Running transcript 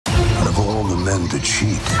men to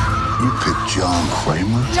cheat. You picked John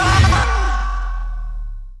Kramer?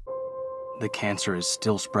 The cancer is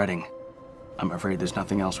still spreading. I'm afraid there's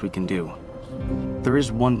nothing else we can do. There is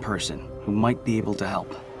one person who might be able to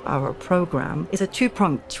help. Our program is a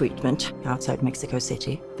two-pronged treatment outside Mexico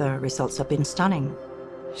City. The results have been stunning.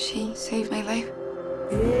 She saved my life.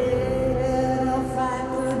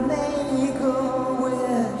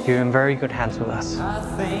 You're in very good hands with us.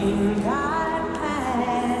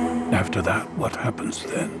 After that, what happens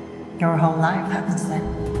then? Your whole life happens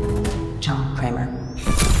then. John Kramer.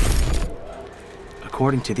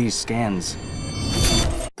 According to these scans,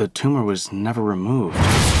 the tumor was never removed.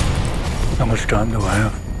 How much time do I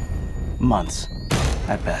have? Months,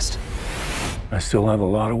 at best. I still have a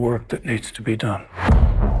lot of work that needs to be done.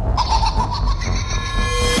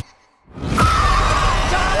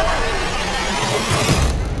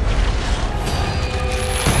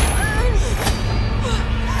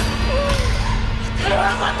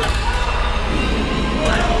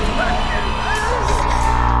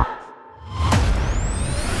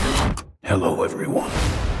 Hello, everyone.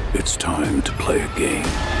 It's time to play a game.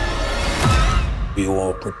 You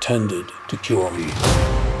all pretended to cure me,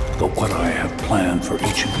 but what I have planned for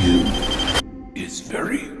each of you is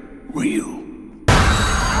very real.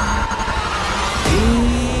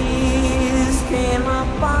 Peace came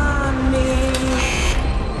upon me.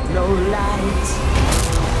 No light,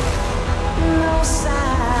 no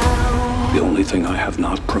sound. The only thing I have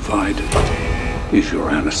not provided is your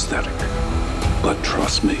anesthetic. But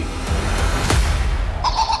trust me,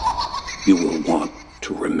 you will want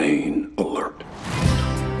to remain alert.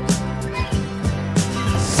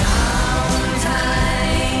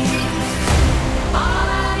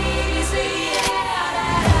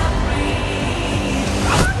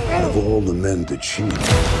 Out of all the men to cheat,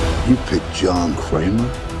 you picked John Kramer?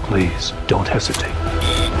 Please, don't hesitate.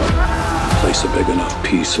 Place a big enough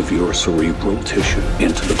piece of your cerebral tissue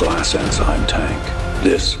into the glass enzyme tank.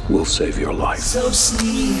 This will save your life. So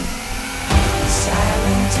sleep,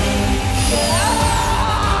 silent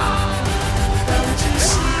don't you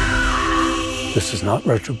see? This is not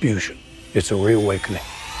retribution. It's a reawakening.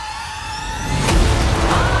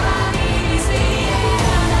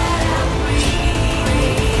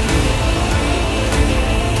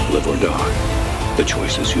 Live or die. The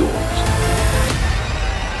choice is yours.